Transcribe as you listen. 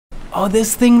Oh,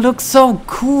 this thing looks so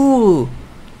cool.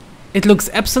 It looks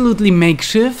absolutely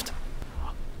makeshift.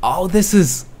 Oh, this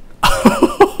is...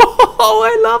 Oh,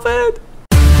 I love it.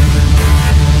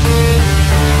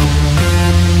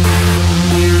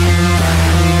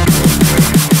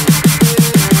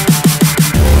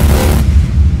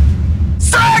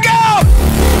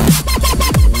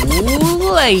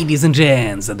 Ladies and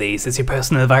gents, this is your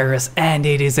personal virus, and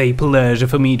it is a pleasure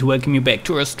for me to welcome you back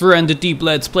to our Stranded Deep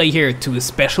Let's Play here, to a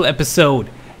special episode,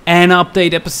 an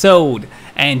update episode.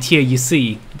 And here you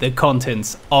see the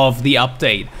contents of the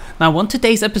update. Now I want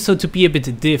today's episode to be a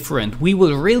bit different. We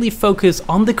will really focus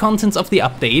on the contents of the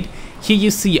update. Here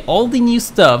you see all the new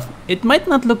stuff. It might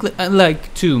not look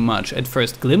like too much at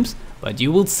first glimpse, but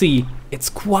you will see it's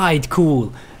quite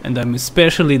cool. And I'm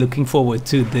especially looking forward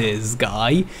to this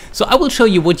guy. So I will show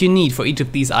you what you need for each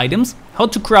of these items, how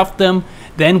to craft them,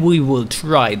 then we will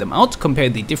try them out, compare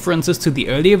the differences to the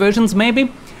earlier versions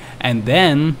maybe, and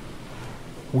then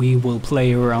we will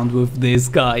play around with this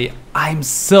guy. I'm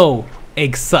so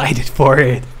excited for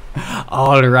it.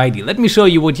 Alrighty, let me show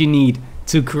you what you need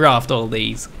to craft all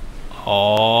these.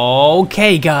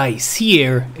 Okay guys,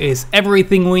 here is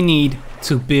everything we need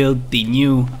to build the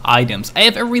new items. I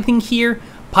have everything here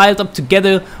piled up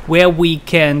together where we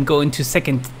can go into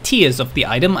second tiers of the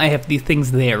item. I have these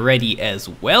things there ready as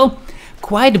well.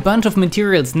 Quite a bunch of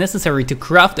materials necessary to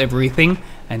craft everything,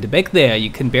 and back there you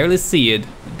can barely see it,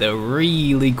 the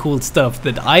really cool stuff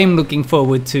that I'm looking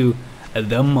forward to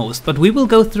the most. But we will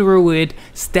go through it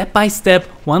step by step,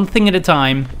 one thing at a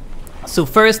time. So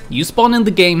first, you spawn in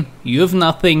the game, you have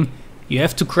nothing, you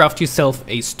have to craft yourself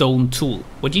a stone tool.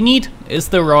 What you need is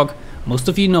the rock. Most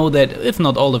of you know that, if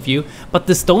not all of you, but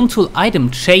the stone tool item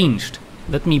changed.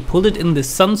 Let me pull it in the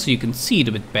sun so you can see it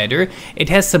a bit better. It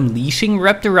has some leashing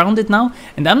wrapped around it now,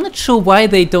 and I'm not sure why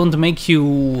they don't make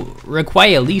you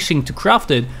require leashing to craft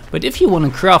it, but if you want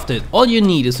to craft it, all you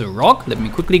need is a rock. Let me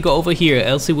quickly go over here,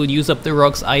 Elsie will use up the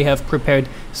rocks I have prepared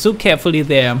so carefully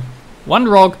there. One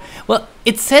rock. Well,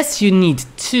 it says you need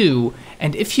 2,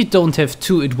 and if you don't have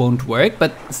 2 it won't work,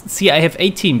 but see, I have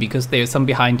 18 because there's some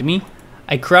behind me.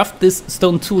 I craft this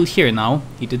stone tool here now.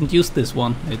 He didn't use this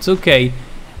one, it's okay.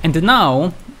 And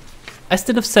now I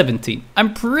still have 17.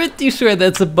 I'm pretty sure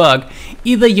that's a bug.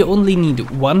 Either you only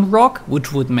need 1 rock,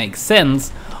 which would make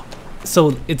sense.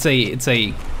 So it's a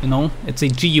you know, it's a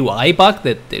GUI bug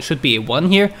that there should be a 1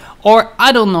 here, or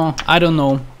I don't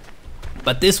know.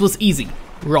 But this was easy.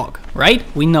 Rock, right?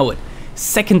 We know it.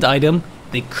 Second item,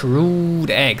 the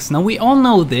crude axe. Now we all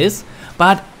know this,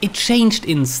 but it changed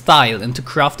in style, and to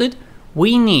craft it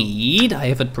we need, I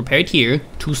have it prepared here,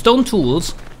 2 stone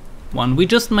tools, 1 we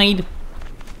just made,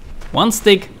 1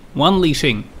 stick, 1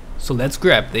 leashing. So let's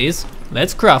grab this,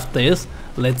 let's craft this,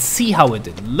 let's see how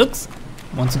it looks.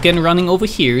 Once again running over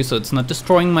here so it's not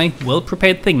destroying my well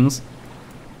prepared things.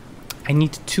 I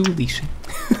need 2 leashing.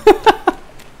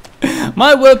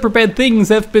 My well prepared things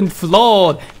have been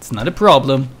flawed. It's not a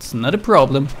problem, it's not a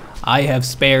problem. I have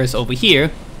spares over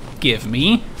here, give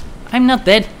me. I'm not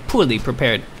that poorly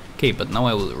prepared. Okay, but now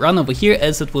I will run over here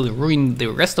as it will ruin the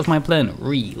rest of my plan,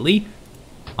 really.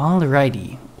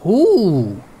 Alrighty.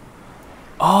 Ooh.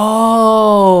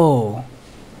 Oh.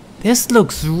 This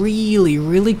looks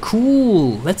really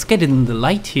cool. Let's get it in the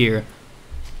light here.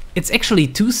 It's actually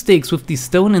 2 sticks with the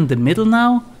stone in the middle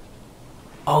now.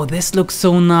 Oh, this looks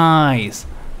so nice.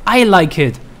 I like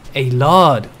it a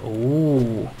lot.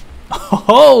 Oh.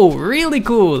 Oh, really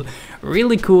cool.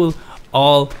 Really cool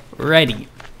already.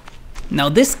 Now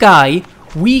this guy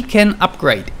we can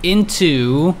upgrade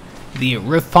into the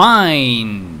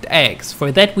refined axe.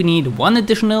 For that we need 1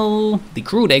 additional, the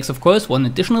crude axe of course, 1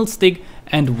 additional stick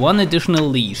and 1 additional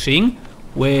leashing,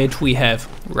 which we have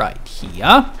right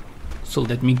here. So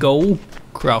let me go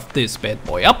craft this bad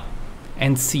boy up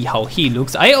and see how he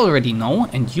looks. I already know,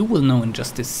 and you will know in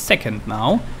just a second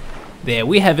now. There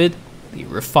we have it, the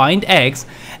refined axe,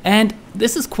 and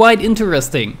this is quite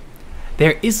interesting.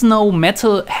 There is no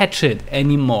metal hatchet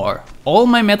anymore. All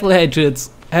my metal hatchets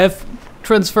have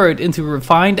transferred into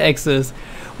refined axes,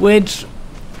 which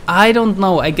I don't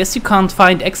know. I guess you can't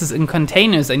find axes in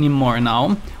containers anymore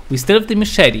now. We still have the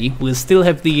machete, we'll still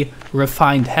have the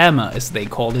refined hammer as they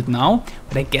call it now,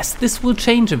 but I guess this will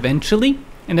change eventually.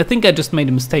 And I think I just made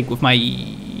a mistake with my...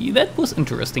 That was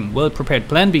interesting, well prepared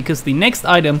plan, because the next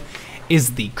item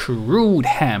is the crude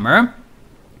hammer.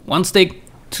 1 stick,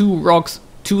 2 rocks,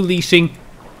 2 leashing.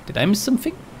 Did I miss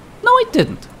something? No, I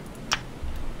didn't.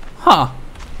 Huh.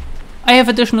 I have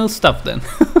additional stuff then.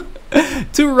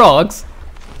 2 rocks,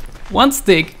 1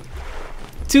 stick,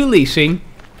 2 leashing.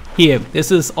 Here,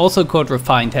 this is also called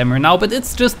refined hammer now, but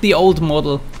it's just the old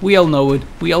model. We all know it,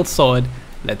 we all saw it.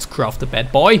 Let's craft the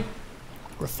bad boy.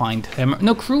 Refined hammer.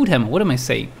 No, crude hammer. What am I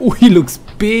saying? Oh, he looks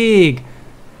big.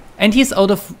 And he's out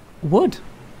of wood.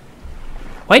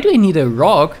 Why do I need a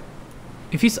rock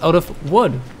if he's out of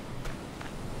wood?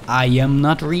 I am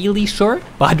not really sure,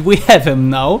 but we have him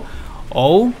now.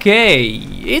 Okay,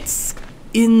 it's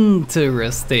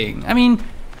interesting. I mean,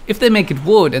 if they make it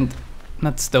wood and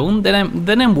not stone, then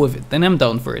I'm with it. Then I'm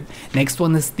down for it. Next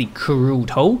one is the crude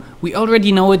hoe. We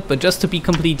already know it, but just to be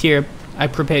complete here, I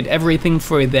prepared everything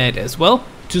for that as well.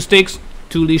 2 sticks,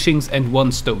 2 leashings, and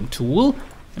 1 stone tool.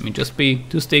 Let me just be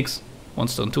 2 sticks, 1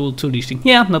 stone tool, 2 leashing.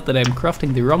 Yeah, not that I'm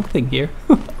crafting the wrong thing here.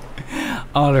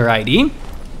 Alrighty.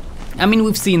 I mean,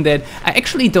 we've seen that I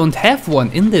actually don't have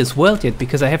one in this world yet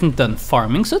because I haven't done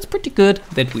farming, so it's pretty good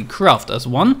that we craft us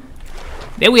one.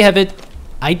 There we have it.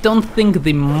 I don't think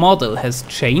the model has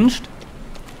changed.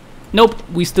 Nope,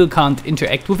 we still can't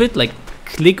interact with it, like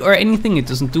click or anything. It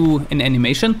doesn't do an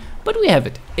animation, but we have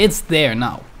it. It's there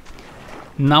now.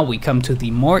 Now we come to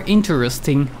the more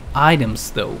interesting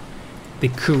items though. The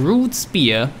crude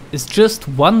spear is just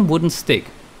 1 wooden stick.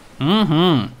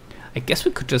 I guess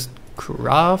we could just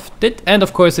craft it. And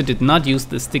of course it did not use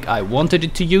the stick I wanted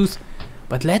it to use.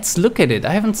 But let's look at it.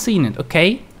 I haven't seen it,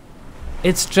 okay?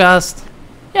 It's just...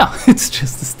 yeah, it's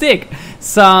just a stick.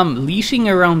 Some leashing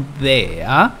around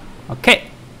there. Okay.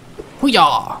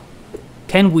 Hoo-yah!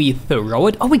 Can we throw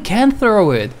it? Oh, we can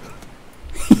throw it.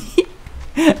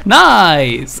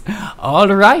 Nice!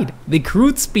 Alright, the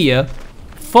crude spear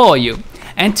for you.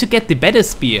 And to get the better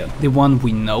spear, the one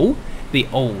we know, the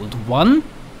old one,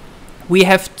 we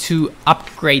have to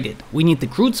upgrade it. We need the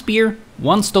crude spear,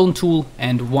 1 stone tool,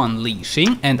 and 1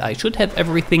 leashing. And I should have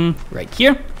everything right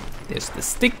here. There's the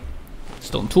stick.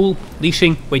 Stone tool,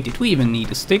 leashing. Wait, did we even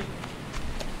need a stick?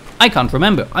 I can't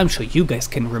remember. I'm sure you guys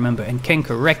can remember and can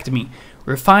correct me.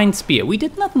 Refined spear. We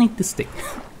did not need the stick.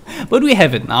 But we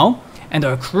have it now. And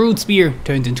our crude spear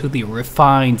turned into the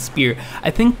refined spear.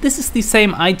 I think this is the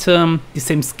same item, the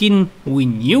same skin we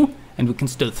knew. And we can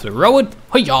still throw it.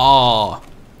 Hi-yah!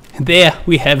 There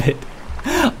we have it.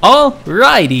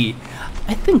 Alrighty.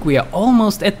 I think we are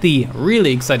almost at the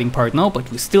really exciting part now. But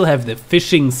we still have the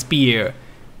fishing spear.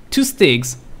 2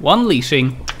 sticks, 1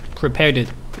 leashing, prepared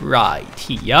it right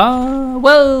here.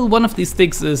 Well, one of these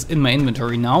sticks is in my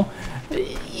inventory now.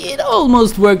 It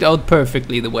almost worked out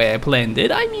perfectly the way I planned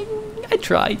it. I mean, I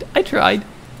tried.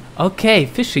 Okay,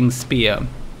 fishing spear.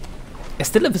 I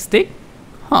still have a stick?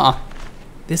 Huh.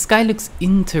 This guy looks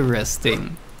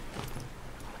interesting.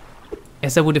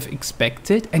 As I would have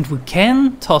expected, and we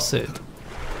can toss it.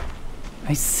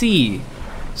 I see.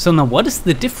 So now what is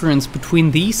the difference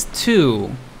between these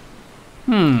two?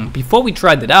 Before we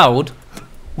try that out,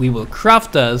 we will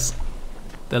craft us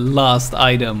the last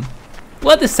item.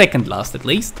 Well, the second last at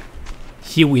least.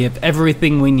 Here we have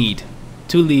everything we need.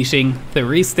 2 leashing,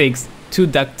 3 sticks, 2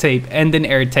 duct tape and an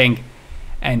air tank.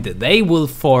 And they will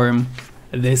form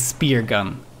the spear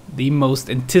gun. The most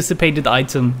anticipated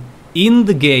item in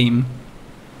the game.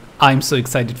 I'm so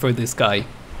excited for this guy.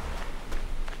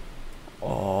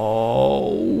 Oh,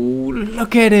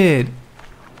 look at it.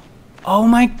 Oh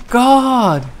my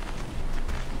god!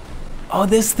 Oh,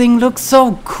 this thing looks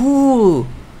so cool!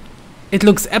 It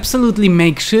looks absolutely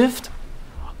makeshift.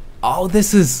 Oh,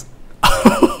 this is...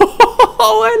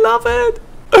 oh, I love it!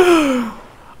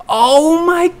 Oh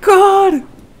my god!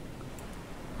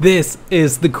 This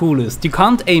is the coolest. You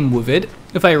can't aim with it.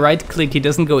 If I right click, it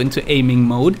doesn't go into aiming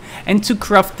mode. And to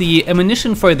craft the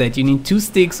ammunition for that, you need 2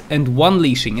 sticks and 1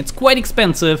 leashing. It's quite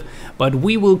expensive, but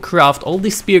we will craft all the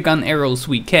spear gun arrows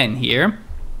we can here.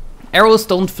 Arrows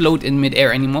don't float in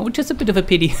midair anymore, which is a bit of a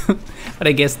pity, but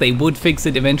I guess they would fix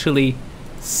it eventually.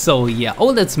 So yeah, oh,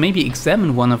 let's maybe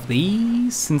examine one of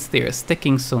these, since they are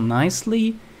stacking so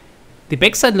nicely. The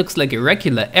backside looks like a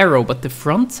regular arrow, but the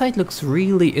front side looks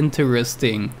really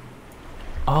interesting.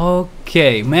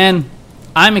 Okay, man.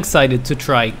 I'm excited to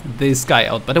try this guy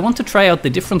out, but I want to try out the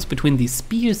difference between these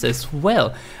spears as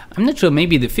well. I'm not sure,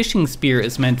 maybe the fishing spear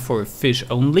is meant for fish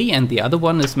only and the other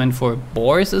one is meant for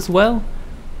boars as well?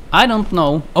 I don't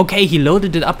know. Okay, he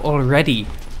loaded it up already.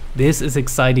 This is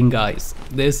exciting, guys.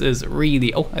 This is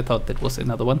really... oh, I thought that was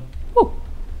another one. Oh,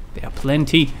 there are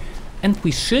plenty. And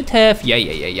we should have...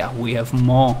 yeah, we have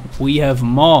more.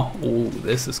 Oh,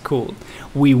 this is cool.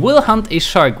 We will hunt a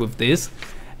shark with this.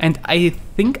 And I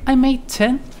think I made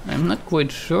 10. I'm not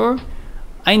quite sure.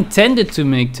 I intended to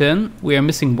make 10. We are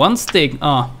missing 1 stick.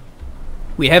 Ah,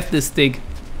 we have this stick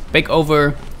back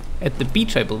over at the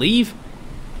beach, I believe.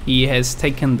 He has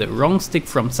taken the wrong stick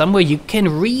from somewhere. You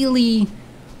can really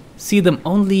see them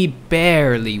only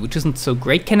barely, which isn't so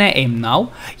great. Can I aim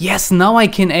now? Yes, now I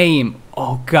can aim.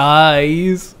 Oh,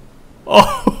 guys.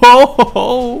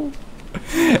 Oh,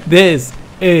 this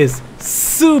is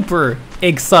super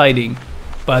exciting.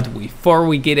 But before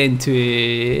we get into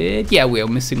it, yeah, we are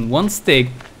missing one stick.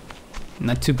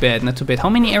 Not too bad, not too bad. How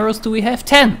many arrows do we have?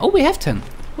 10. Oh, we have 10.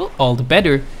 Well, all the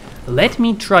better. Let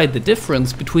me try the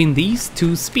difference between these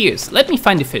two spears. Let me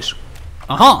find a fish.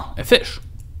 Aha, a fish.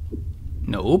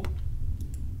 Nope.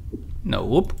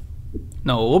 Nope.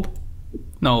 Nope.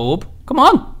 Nope. Come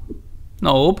on.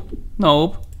 Nope.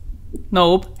 Nope.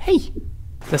 Nope. Hey.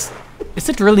 Is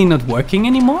it really not working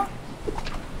anymore?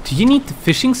 Do you need the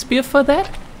fishing spear for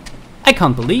that? I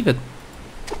can't believe it.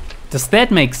 Does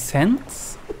that make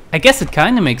sense? I guess it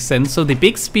kinda makes sense. So the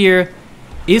big spear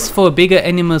is for bigger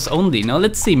animals only. Now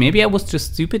let's see, maybe I was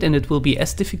just stupid and it will be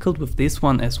as difficult with this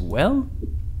one as well?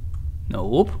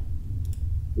 Nope.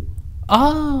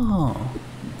 Oh.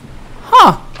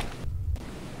 Huh.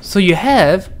 So you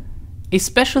have a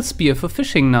special spear for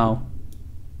fishing now.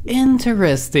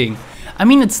 Interesting. I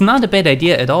mean, it's not a bad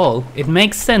idea at all. It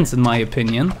makes sense in my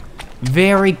opinion.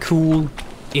 Very cool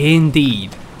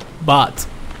indeed. But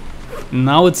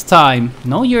now it's time.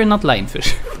 No, you're not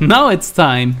lionfish. Now it's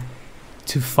time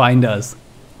to find us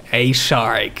a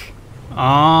shark.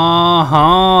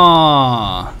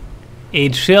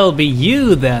 It shall be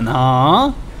you then,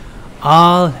 huh?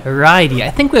 Alrighty, I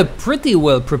think we're pretty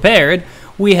well prepared.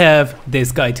 We have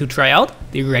this guy to try out,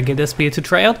 the regular spear to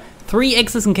try out, 3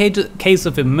 axes in case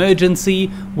of emergency,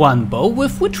 1 bow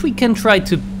with which we can try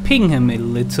to ping him a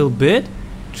little bit,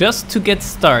 just to get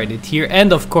started here,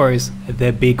 and of course,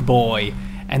 the big boy.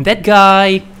 And that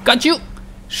guy, got you,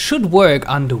 should work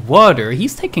underwater.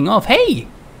 He's taking off. Hey,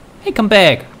 come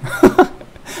back.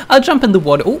 I'll jump in the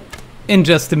water, in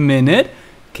just a minute.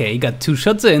 Okay, got 2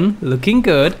 shots in, looking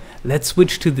good. Let's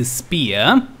switch to the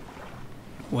spear.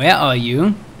 Where are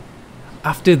you?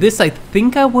 After this, I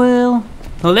think I will.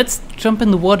 Now let's jump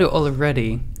in the water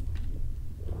already.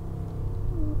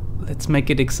 Let's make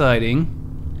it exciting.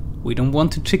 We don't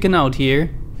want to chicken out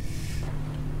here.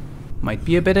 Might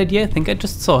be a bad idea. I think I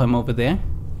just saw him over there.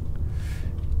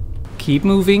 Keep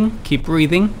moving, keep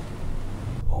breathing.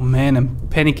 Oh man, I'm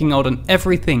panicking out on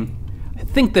everything. I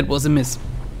think that was a miss.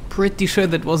 Pretty sure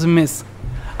that was a miss.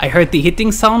 I heard the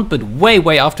hitting sound, but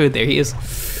way after. There he is.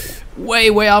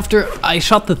 Way after I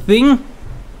shot the thing.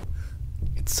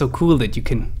 It's so cool that you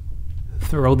can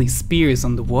throw these spears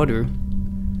on the water.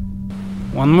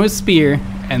 One more spear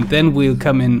and then we'll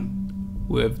come in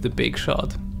with the big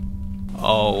shot.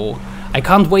 Oh, I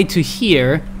can't wait to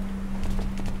hear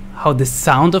how the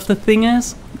sound of the thing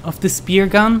is, of the spear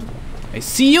gun. I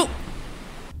see you.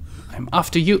 I'm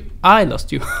after you. I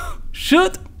lost you.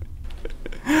 Shoot.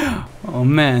 Oh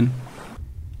man.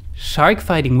 Shark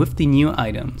fighting with the new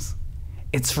items.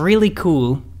 It's really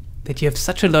cool that you have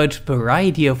such a large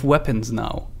variety of weapons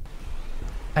now.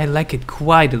 I like it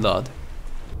quite a lot.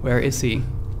 Where is he?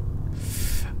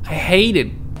 I hate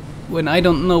it when I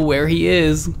don't know where he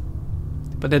is.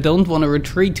 But I don't want to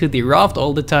retreat to the raft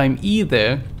all the time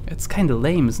either. It's kinda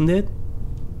lame, isn't it?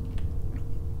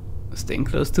 Staying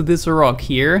close to this rock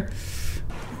here.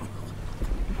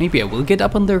 Maybe I will get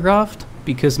up on the raft,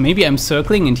 because maybe I'm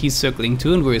circling and he's circling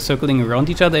too and we're circling around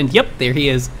each other, and yep, there he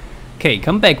is. Okay,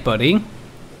 come back, buddy.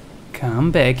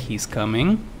 Come back, he's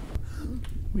coming.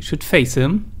 We should face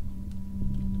him.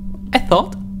 I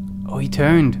thought. Oh, he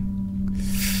turned.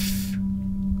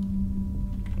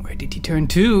 Where did he turn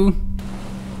to?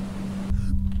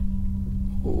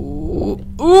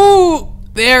 Ooh,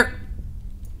 there.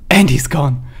 And he's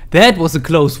gone. That was a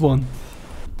close one.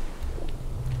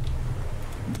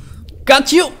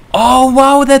 Got you. Oh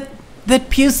wow, that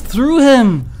pierced through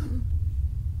him.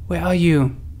 Where are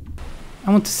you?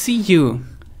 I want to see you.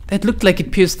 That looked like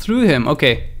it pierced through him.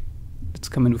 Okay, let's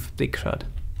come in with a big shot.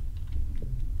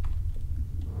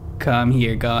 Come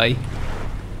here, guy.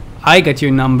 I got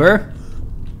your number.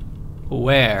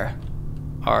 Where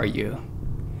are you?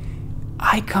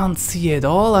 I can't see at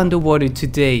all underwater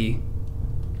today.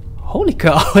 Holy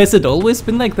cow, has it always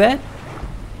been like that?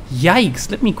 Yikes,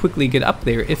 let me quickly get up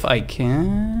there if I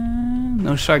can.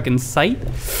 No shark in sight.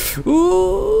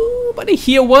 Ooh, but I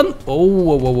hear one.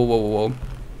 Oh, whoa.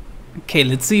 Okay,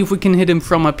 let's see if we can hit him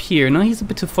from up here. No, he's a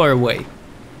bit too far away.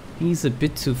 He's a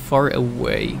bit too far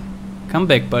away. Come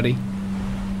back, buddy.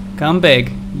 Come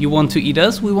back. You want to eat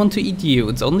us? We want to eat you.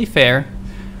 It's only fair.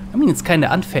 I mean, it's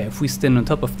kinda unfair if we stand on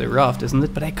top of the raft, isn't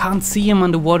it? But I can't see him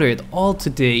underwater at all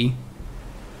today.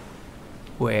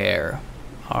 Where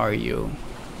are you?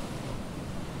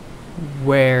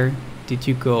 Where did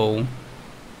you go?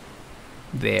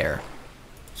 There.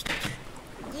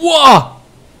 Whoa!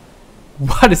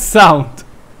 What a sound!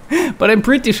 But I'm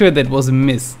pretty sure that was a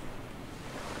miss.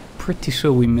 pretty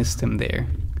sure we missed him there.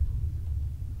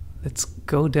 Let's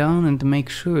go down and make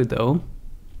sure though.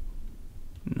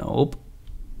 Nope.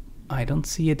 I don't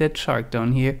see a dead shark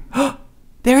down here.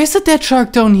 There is a dead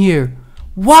shark down here!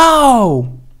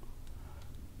 Wow!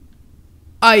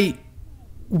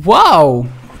 Wow!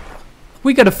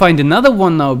 We gotta find another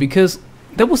one now, because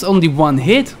there was only one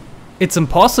hit. It's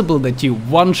impossible that you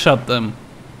one-shot them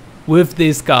with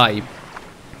this guy.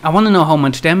 I wanna know how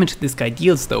much damage this guy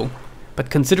deals though. But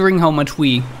considering how much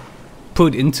we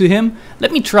put into him,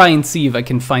 let me try and see if I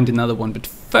can find another one. But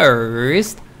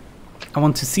first, I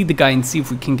want to see the guy and see if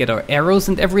we can get our arrows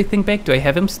and everything back. Do I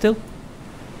have him still?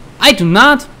 I do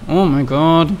not! Oh my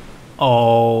god.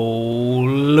 Oh,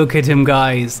 look at him,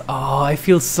 guys. Oh, I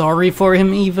feel sorry for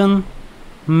him even.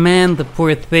 Man, the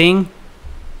poor thing.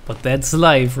 But that's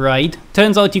life, right?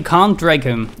 Turns out you can't drag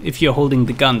him if you're holding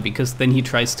the gun, because then he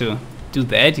tries to do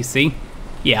that, you see?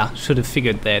 Yeah, should have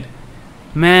figured that.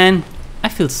 Man, I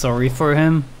feel sorry for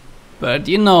him. But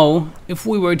you know, if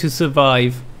we were to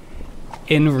survive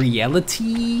in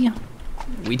reality,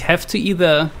 we'd have to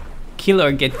either kill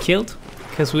or get killed,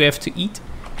 because we have to eat.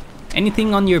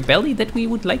 Anything on your belly that we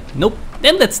would like? Nope.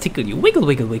 Then let's tickle you. Wiggle,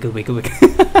 wiggle, wiggle, wiggle, wiggle.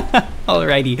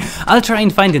 Alrighty. I'll try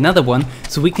and find another one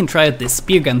so we can try out this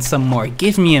spear gun some more.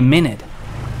 Give me a minute.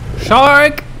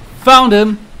 Shark! Found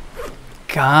him!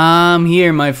 Come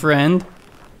here, my friend.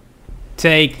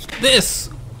 Take this!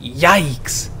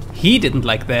 Yikes! He didn't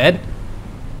like that.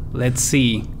 Let's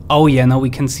see. Oh yeah, now we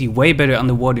can see way better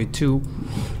underwater too.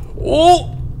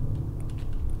 Oh!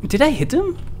 Did I hit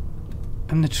him?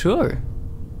 I'm not sure.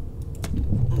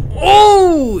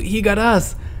 Oh! He got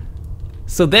us!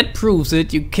 So that proves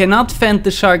it. You cannot fend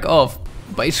the shark off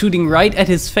by shooting right at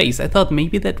his face. I thought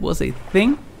maybe that was a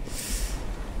thing.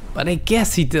 But I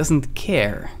guess he doesn't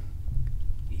care.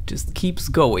 He just keeps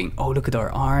going. Oh, look at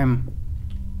our arm.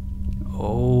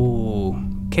 Oh.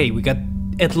 Okay, we got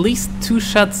at least 2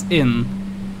 shots in.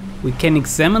 We can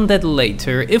examine that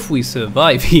later, if we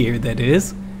survive here, that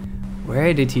is.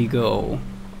 Where did he go?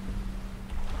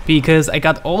 Because I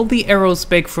got all the arrows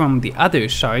back from the other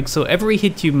shark, so every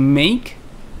hit you make,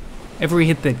 every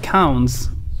hit that counts,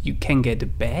 you can get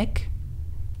it back.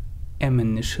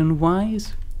 Ammunition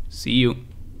wise. See you.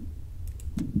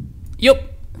 Yup,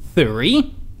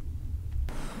 3.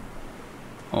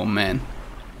 Oh man.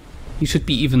 You should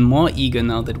be even more eager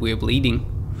now that we're bleeding.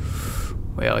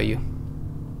 Where are you?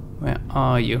 Where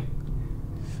are you?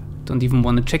 Don't even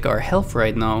want to check our health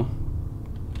right now.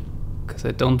 Because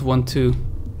I don't want to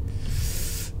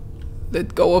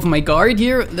let go of my guard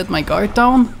here. Let my guard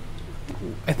down.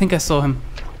 I think I saw him.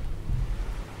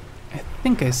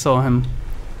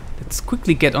 Let's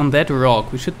quickly get on that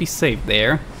rock. We should be safe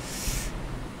there.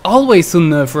 Always so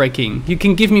nerve-wracking. You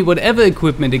can give me whatever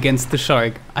equipment against the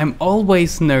shark. I'm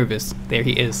always nervous. There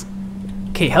he is.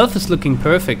 Okay, health is looking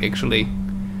perfect actually.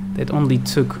 That only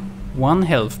took 1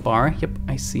 health bar. Yep,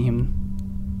 I see him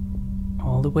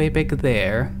all the way back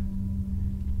there.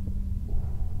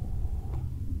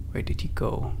 Where did he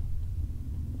go?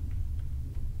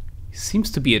 He seems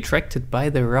to be attracted by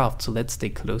the raft, so let's stay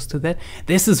close to that.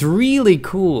 This is really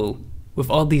cool. With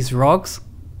all these rocks.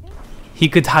 He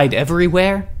could hide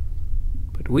everywhere,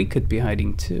 but we could be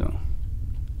hiding too.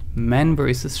 Man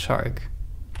versus shark.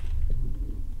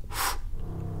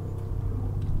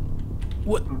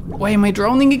 What? Why am I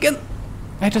drowning again?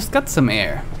 I just got some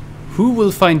air. Who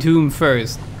will find whom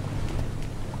first?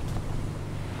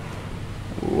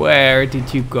 Where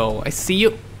did you go? I see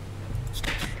you.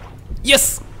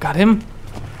 Yes! Got him.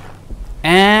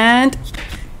 And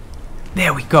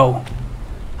there we go.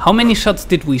 How many shots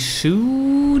did we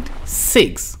shoot?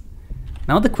 6.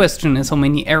 Now the question is how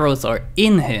many arrows are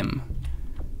in him.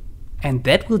 And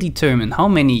that will determine how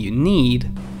many you need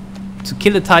to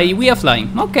kill a tiger. We are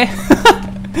flying. Okay.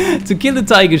 To kill a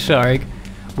tiger shark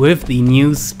with the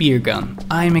new spear gun.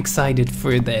 I'm excited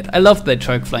for that. I love that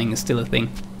shark flying is still a thing.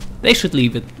 They should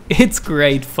leave it. It's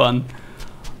great fun.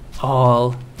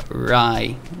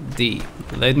 Alrighty.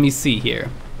 Let me see here.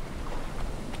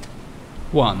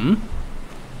 1,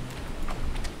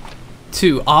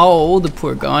 2. Oh, the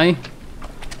poor guy.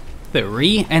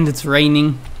 3, and it's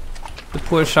raining. The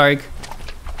poor shark.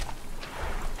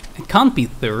 It can't be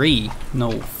 3.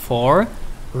 No, 4.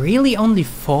 Really, only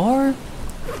 4?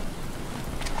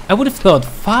 I would have thought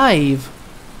 5.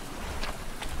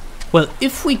 Well,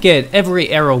 if we get every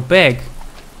arrow back.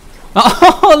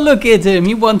 Oh, look at him.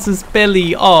 He wants his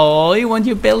belly. Oh, you want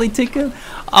your belly tickled?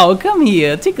 Oh, come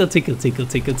here. Tickle, tickle, tickle,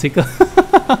 tickle, tickle.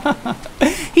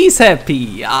 He's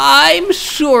happy. I'm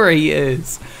sure he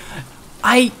is.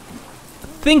 I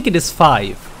think it is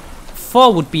 5.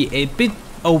 4 would be a bit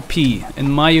OP,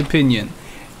 in my opinion.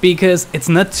 because it's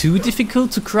not too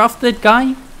difficult to craft that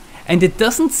guy, and it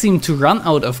doesn't seem to run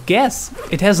out of gas.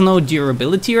 It has no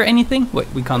durability or anything.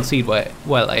 Wait, we can't see it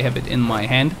while I have it in my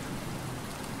hand.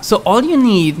 So all you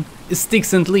need is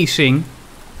sticks and leashing,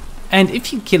 and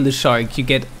if you kill the shark you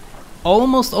get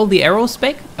almost all the arrows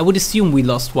back. I would assume we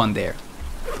lost one there.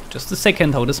 Just a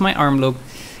second, how does my arm look?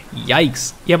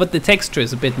 Yikes. Yeah, but the texture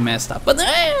is a bit messed up. But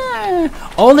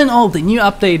all in all, the new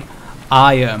update,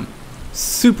 I am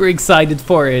super excited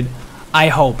for it. I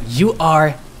hope you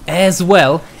are as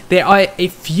well. There are a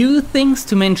few things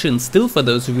to mention still for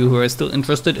those of you who are still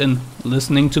interested in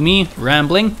listening to me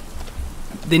rambling.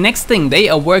 The next thing they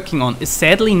are working on is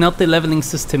sadly not the leveling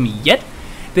system yet.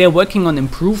 They are working on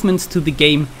improvements to the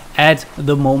game at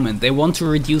the moment. They want to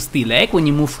reduce the lag when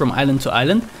you move from island to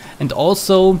island, and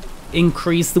also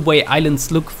increase the way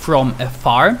islands look from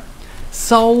afar.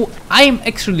 So I'm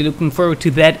actually looking forward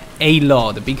to that a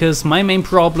lot, because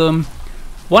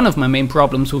one of my main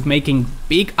problems with making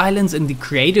big islands in the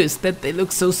creator is that they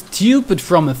look so stupid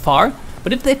from afar.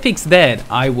 But if they fix that,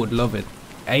 I would love it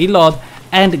a lot.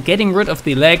 And getting rid of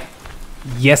the lag,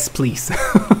 yes please.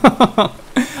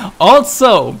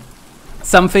 Also,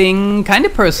 something kind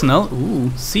of personal.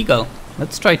 Ooh, seagull.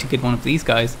 Let's try to get one of these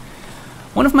guys.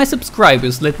 One of my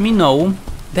subscribers let me know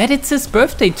that it's his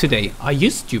birthday today. Are you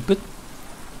stupid?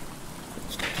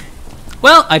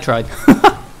 Well, I tried.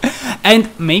 And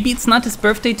maybe it's not his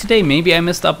birthday today. Maybe I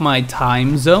messed up my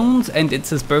time zones and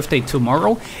it's his birthday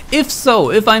tomorrow. If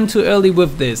so, if I'm too early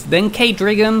with this, then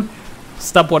K-Dragon,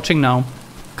 stop watching now.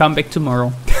 Come back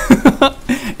tomorrow.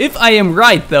 If I am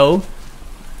right though,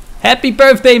 happy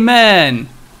birthday, man!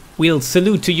 We'll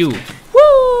salute to you.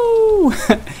 Woo!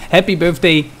 Happy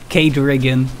birthday,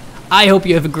 K-Dragon. I hope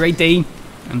you have a great day,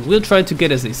 and we'll try to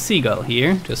get us a seagull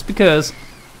here, just because.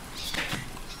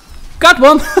 Got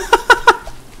one!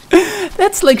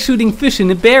 That's like shooting fish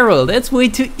in a barrel. That's way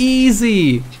too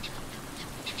easy.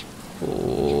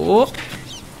 Oh.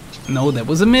 No, that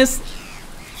was a miss.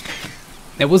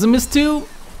 That was a miss too.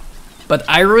 But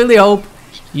I really hope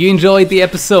you enjoyed the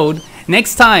episode.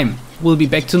 Next time we'll be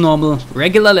back to normal,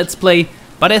 regular Let's Play.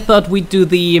 But I thought we'd do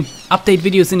the update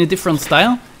videos in a different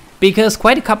style, because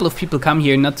quite a couple of people come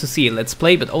here not to see a Let's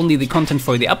Play, but only the content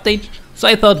for the update. So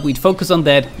I thought we'd focus on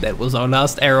that. That was our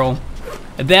last arrow.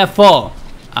 Therefore,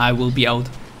 I will be out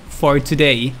for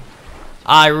today.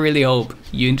 I really hope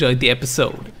you enjoyed the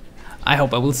episode. I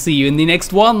hope I will see you in the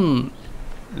next one.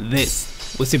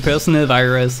 This was your personal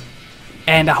virus,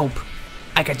 and I hope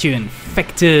I got you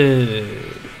infected.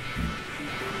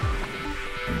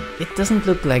 It doesn't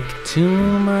look like too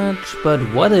much, but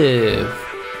what if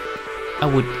I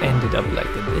would end it up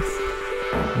like this?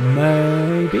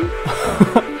 Maybe?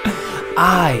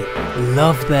 I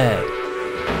love that.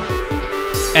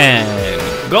 And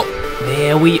go!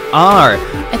 There we are!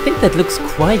 I think that looks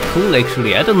quite cool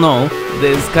actually, I don't know.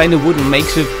 This kind of wooden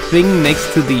makeshift thing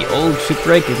next to the old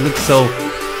shipwreck, it looks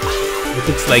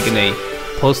like in a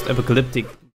post-apocalyptic